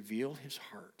begin to reveal his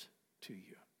heart to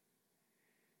you.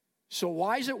 So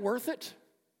why is it worth it?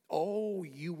 Oh,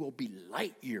 you will be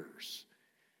light years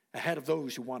ahead of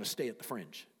those who want to stay at the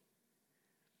fringe.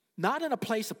 Not in a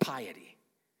place of piety.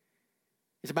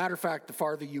 As a matter of fact, the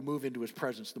farther you move into his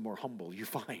presence, the more humble you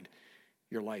find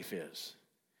your life is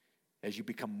as you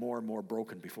become more and more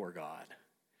broken before God.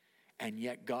 And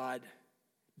yet God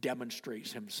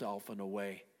demonstrates himself in a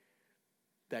way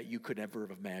that you could never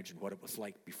have imagined what it was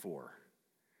like before.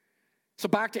 So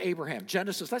back to Abraham.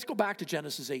 Genesis, let's go back to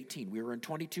Genesis 18. We were in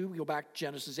 22, we go back to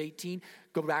Genesis 18,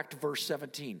 go back to verse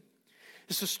 17.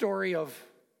 It's a story of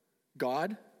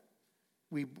God.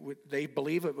 They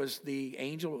believe it was the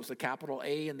angel, it was the capital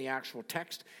A in the actual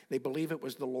text. They believe it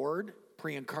was the Lord,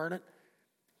 pre-incarnate,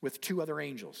 with two other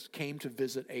angels, came to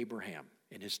visit Abraham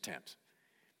in his tent.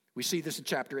 We see this in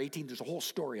chapter 18. There's a whole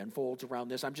story unfolds around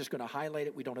this. I'm just going to highlight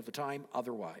it. We don't have the time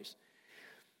otherwise.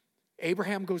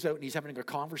 Abraham goes out and he's having a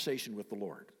conversation with the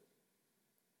Lord.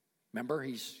 Remember,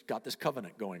 he's got this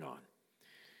covenant going on.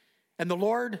 And the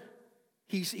Lord,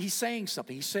 he's saying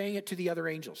something. He's saying it to the other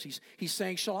angels. He's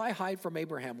saying, shall I hide from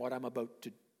Abraham what I'm about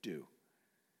to do?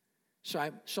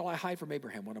 Shall I hide from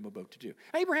Abraham what I'm about to do?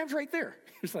 Abraham's right there.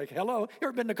 He's like, hello. You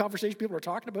ever been in a conversation people are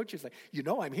talking about you? He's like, you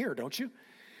know I'm here, don't you?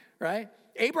 Right?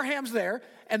 Abraham's there,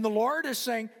 and the Lord is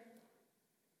saying,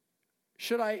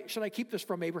 should I keep this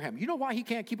from Abraham? You know why he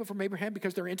can't keep it from Abraham?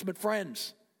 Because they're intimate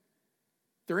friends.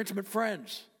 They're intimate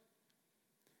friends.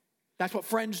 That's what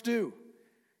friends do.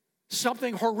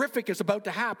 Something horrific is about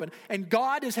to happen, and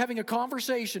God is having a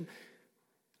conversation.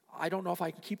 I don't know if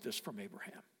I can keep this from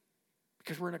Abraham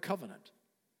because we're in a covenant.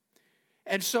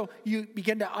 And so you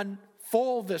begin to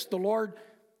unfold this. The Lord,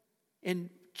 in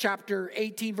chapter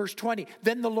 18, verse 20,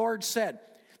 then the Lord said,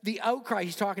 the outcry,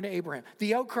 he's talking to Abraham,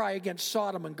 the outcry against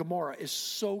Sodom and Gomorrah is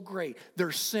so great,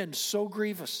 their sin so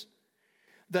grievous,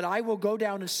 that I will go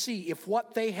down and see if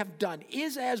what they have done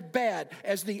is as bad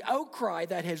as the outcry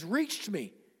that has reached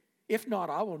me. If not,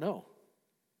 I will know.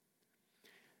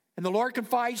 And the Lord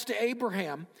confides to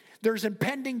Abraham, there's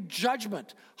impending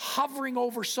judgment hovering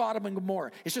over Sodom and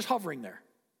Gomorrah. It's just hovering there.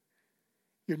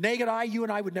 Your naked eye, you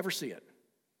and I would never see it.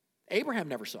 Abraham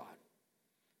never saw it.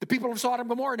 The people of Sodom and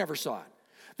Gomorrah never saw it.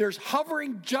 There's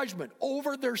hovering judgment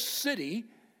over their city.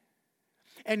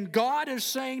 And God is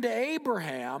saying to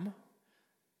Abraham,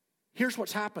 here's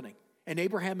what's happening. And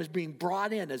Abraham is being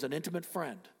brought in as an intimate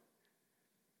friend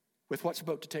with what's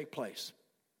about to take place.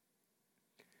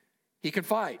 He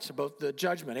confides about the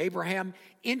judgment. Abraham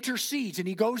intercedes, and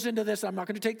he goes into this. I'm not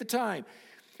going to take the time.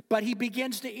 But he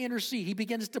begins to intercede. He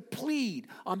begins to plead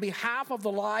on behalf of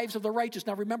the lives of the righteous.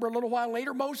 Now remember, a little while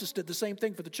later, Moses did the same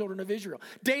thing for the children of Israel.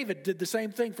 David did the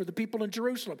same thing for the people in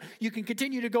Jerusalem. You can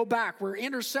continue to go back. We're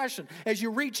intercession. As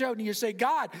you reach out and you say,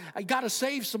 God, I got to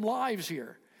save some lives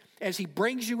here. As he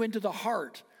brings you into the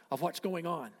heart of what's going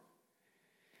on.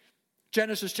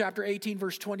 Genesis chapter 18,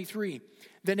 verse 23.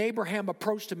 Then Abraham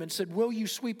approached him and said, will you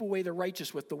sweep away the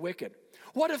righteous with the wicked?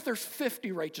 What if there's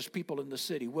 50 righteous people in the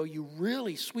city? Will you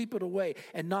really sweep it away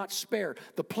and not spare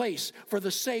the place for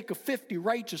the sake of 50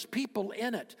 righteous people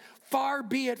in it? Far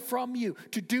be it from you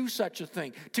to do such a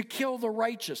thing, to kill the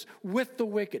righteous with the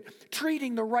wicked,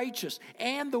 treating the righteous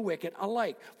and the wicked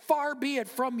alike. Far be it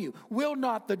from you. Will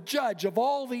not the judge of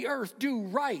all the earth do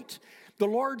right? The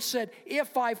Lord said,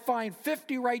 if I find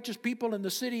 50 righteous people in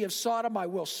the city of Sodom, I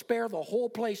will spare the whole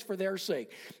place for their sake.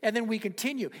 And then we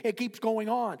continue. It keeps going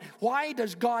on. Why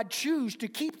does God choose to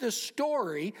keep this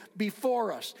story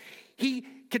before us? He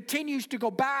continues to go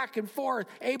back and forth.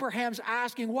 Abraham's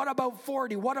asking, what about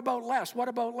 40? What about less? What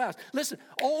about less? Listen,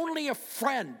 only a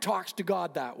friend talks to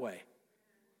God that way.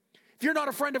 If you're not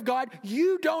a friend of God,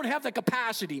 you don't have the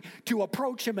capacity to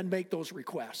approach him and make those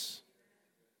requests.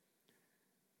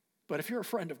 But if you're a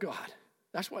friend of God,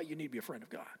 that's why you need to be a friend of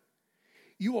God.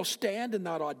 You will stand in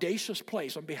that audacious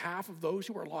place on behalf of those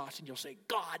who are lost, and you'll say,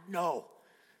 God, no.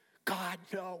 God,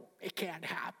 no, it can't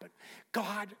happen.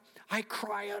 God, I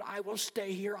cry out, I will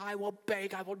stay here, I will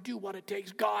beg, I will do what it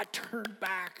takes. God, turn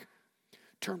back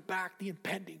the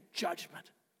impending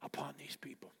judgment upon these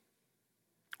people.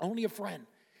 Only a friend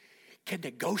can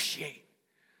negotiate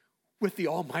with the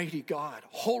Almighty God,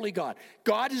 holy God.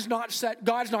 God is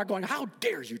not going, how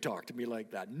dare you talk to me like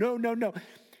that? No.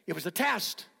 It was a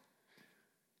test.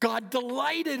 God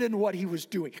delighted in what he was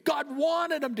doing. God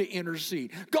wanted him to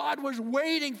intercede. God was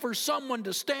waiting for someone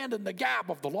to stand in the gap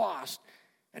of the lost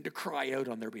and to cry out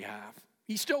on their behalf.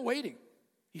 He's still waiting.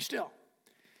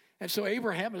 And so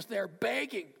Abraham is there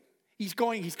begging. He's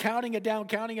counting it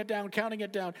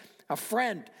down. A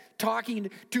friend talking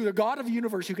to the God of the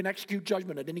universe who can execute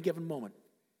judgment at any given moment.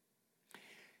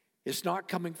 It's not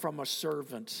coming from a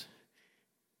servant.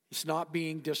 It's not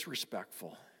being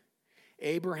disrespectful.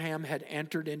 Abraham had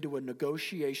entered into a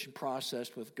negotiation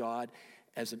process with God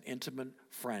as an intimate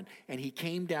friend. And he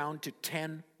came down to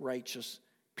 10 righteous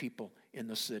people in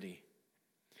the city.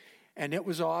 And it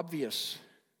was obvious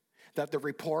that the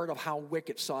report of how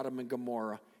wicked Sodom and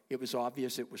Gomorrah, it was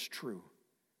obvious it was true.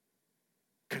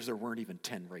 Because there weren't even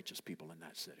 10 righteous people in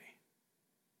that city.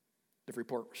 The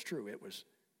report was true. It was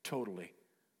totally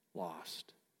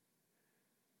lost.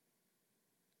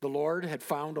 The Lord had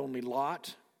found only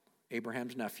Lot,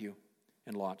 Abraham's nephew,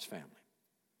 and Lot's family.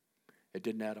 It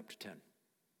didn't add up to 10.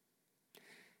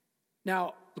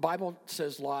 Now, the Bible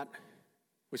says Lot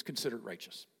was considered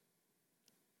righteous.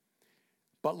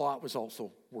 But Lot was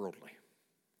also worldly.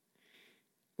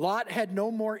 Lot had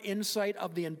no more insight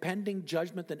of the impending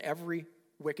judgment than every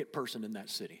wicked person in that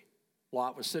city.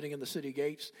 Lot was sitting in the city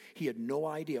gates. He had no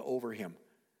idea over him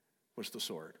was the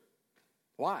sword.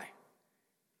 Why?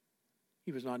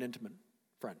 He was not an intimate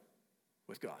friend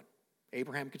with God.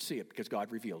 Abraham could see it because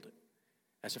God revealed it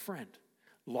as a friend.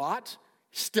 Lot,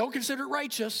 still considered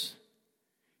righteous.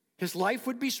 His life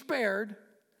would be spared,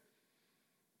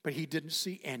 but he didn't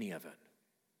see any of it.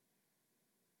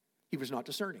 He was not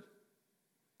discerning.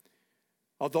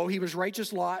 Although he was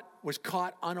righteous, Lot was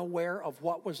caught unaware of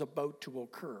what was about to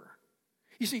occur.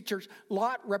 You see, church,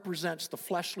 Lot represents the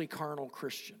fleshly, carnal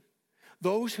Christian.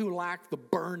 Those who lack the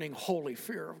burning, holy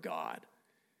fear of God.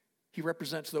 He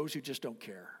represents those who just don't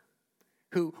care,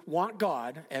 who want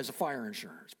God as a fire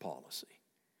insurance policy,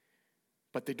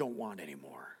 but they don't want any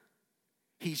more.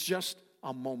 He's just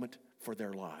a moment for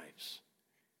their lives.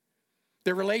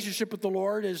 Their relationship with the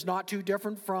Lord is not too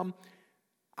different from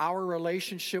our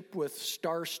relationship with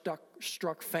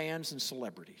star-struck fans and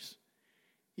celebrities.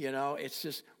 You know, it's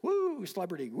just, woo,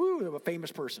 celebrity, woo, a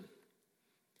famous person.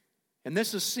 And this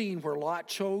is a scene where Lot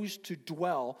chose to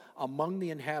dwell among the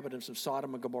inhabitants of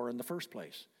Sodom and Gomorrah in the first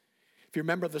place. If you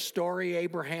remember the story,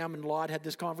 Abraham and Lot had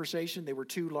this conversation. They were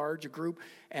too large a group,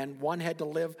 and one had to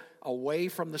live away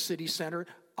from the city center.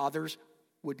 Others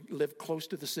would live close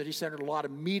to the city center. Lot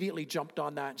immediately jumped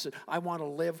on that and said, I want to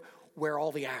live where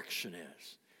all the action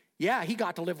is. Yeah, he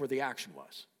got to live where the action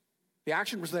was. The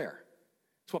action was there.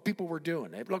 It's what people were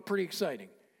doing. It looked pretty exciting.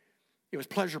 It was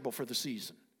pleasurable for the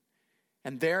season.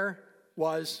 And there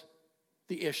was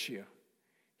the issue.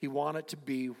 He wanted to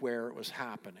be where it was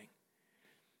happening.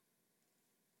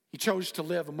 He chose to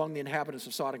live among the inhabitants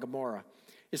of Sodom and Gomorrah.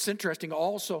 It's interesting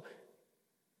also,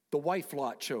 the wife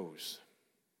Lot chose.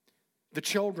 The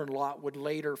children Lot would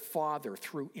later father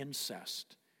through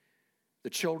incest. The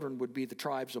children would be the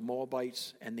tribes of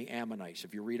Moabites and the Ammonites.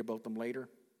 If you read about them later,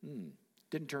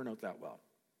 didn't turn out that well.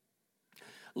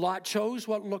 Lot chose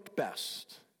what looked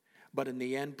best, but in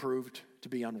the end proved to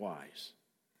be unwise.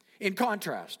 In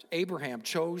contrast, Abraham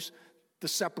chose the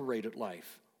separated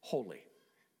life, holy.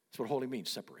 That's what holy means,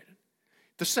 separated.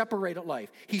 The separated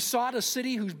life. He sought a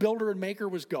city whose builder and maker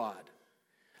was God.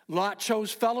 Lot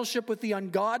chose fellowship with the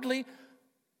ungodly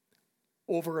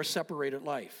over a separated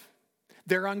life.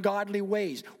 Their ungodly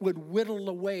ways would whittle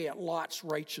away at Lot's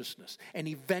righteousness, and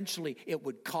eventually it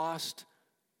would cost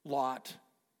Lot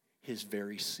his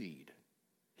very seed.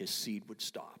 His seed would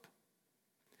stop.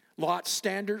 Lot's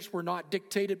standards were not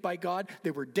dictated by God. They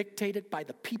were dictated by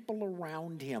the people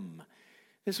around him.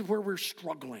 This is where we're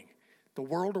struggling. The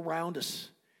world around us,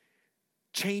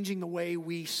 changing the way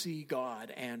we see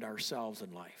God and ourselves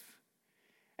in life.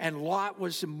 And Lot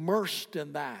was immersed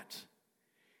in that.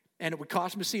 And it would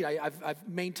cost him a seed. I've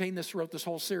maintained this throughout this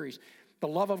whole series. The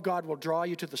love of God will draw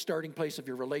you to the starting place of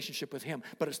your relationship with him.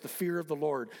 But it's the fear of the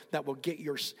Lord that will get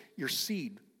your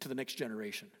seed to the next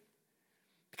generation.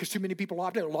 Because too many people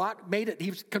opted. Lot made it. He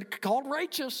was called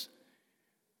righteous.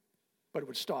 But it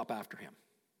would stop after him.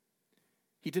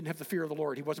 He didn't have the fear of the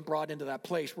Lord. He wasn't brought into that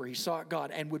place where he sought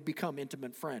God and would become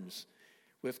intimate friends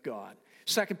with God.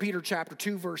 2 Peter chapter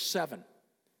 2, verse 7.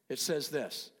 It says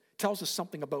this. It tells us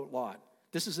something about Lot.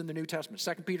 This is in the New Testament.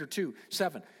 2 Peter 2,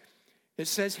 7. It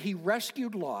says, he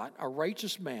rescued Lot, a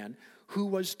righteous man, who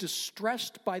was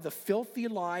distressed by the filthy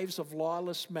lives of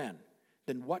lawless men.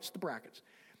 Then what's the brackets?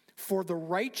 For the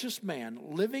righteous man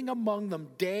living among them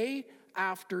day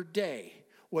after day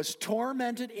was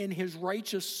tormented in his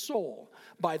righteous soul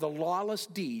by the lawless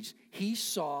deeds he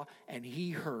saw and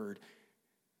he heard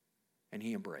and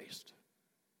he embraced.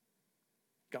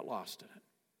 Got lost in it.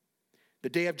 The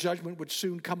day of judgment would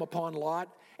soon come upon Lot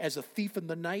as a thief in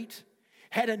the night.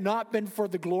 Had it not been for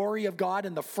the glory of God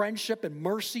and the friendship and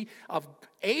mercy of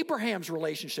Abraham's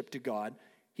relationship to God,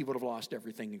 he would have lost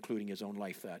everything, including his own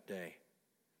life that day.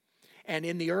 And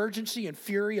in the urgency and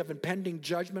fury of impending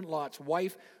judgment, Lot's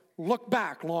wife looked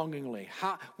back longingly.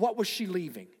 What was she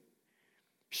leaving?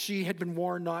 She had been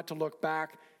warned not to look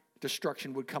back.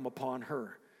 Destruction would come upon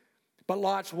her. But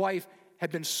Lot's wife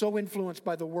had been so influenced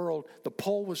by the world, the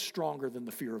pull was stronger than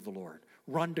the fear of the Lord.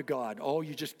 Run to God. Oh,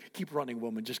 you just keep running,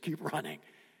 woman. Just keep running.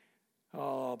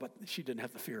 Oh, but she didn't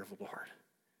have the fear of the Lord.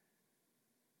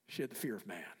 She had the fear of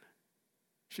man.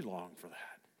 She longed for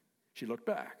that. She looked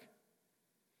back.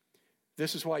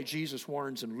 This is why Jesus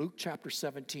warns in Luke chapter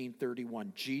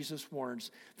 17:31. Jesus warns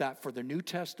that for the New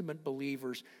Testament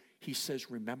believers, he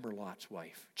says, remember Lot's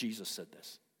wife. Jesus said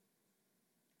this.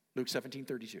 Luke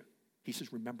 17:32. He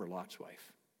says, remember Lot's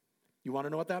wife. You want to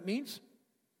know what that means?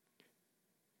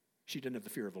 She didn't have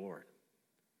the fear of the Lord.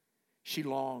 She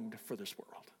longed for this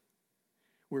world.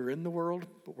 We're in the world,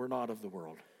 but we're not of the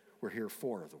world. We're here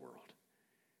for the world,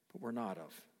 but we're not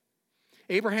of.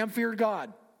 Abraham feared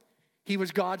God. He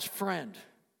was God's friend.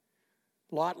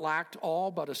 Lot lacked all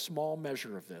but a small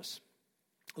measure of this.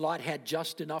 Lot had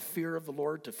just enough fear of the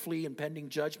Lord to flee impending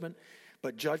judgment,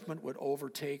 but judgment would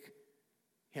overtake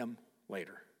him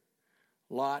later.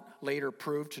 Lot later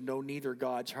proved to know neither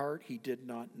God's heart. He did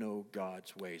not know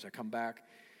God's ways. I come back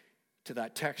to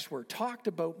that text where it talked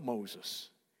about Moses.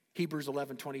 Hebrews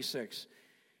 11:26.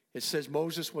 It says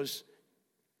Moses was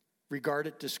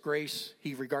regarded disgrace.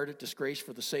 He regarded disgrace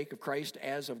for the sake of Christ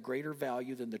as of greater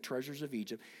value than the treasures of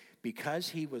Egypt, because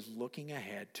he was looking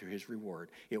ahead to his reward.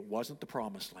 It wasn't the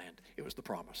promised land. It was the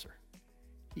promiser.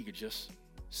 He could just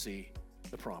see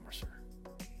the promiser.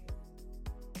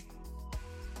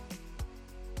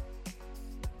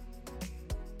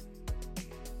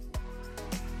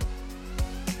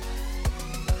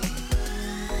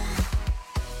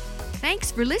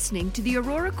 Thanks for listening to the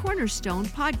Aurora Cornerstone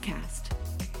podcast.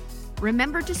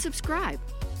 Remember to subscribe.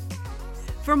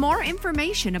 For more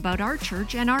information about our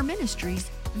church and our ministries,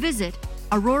 visit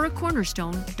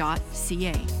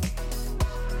auroracornerstone.ca.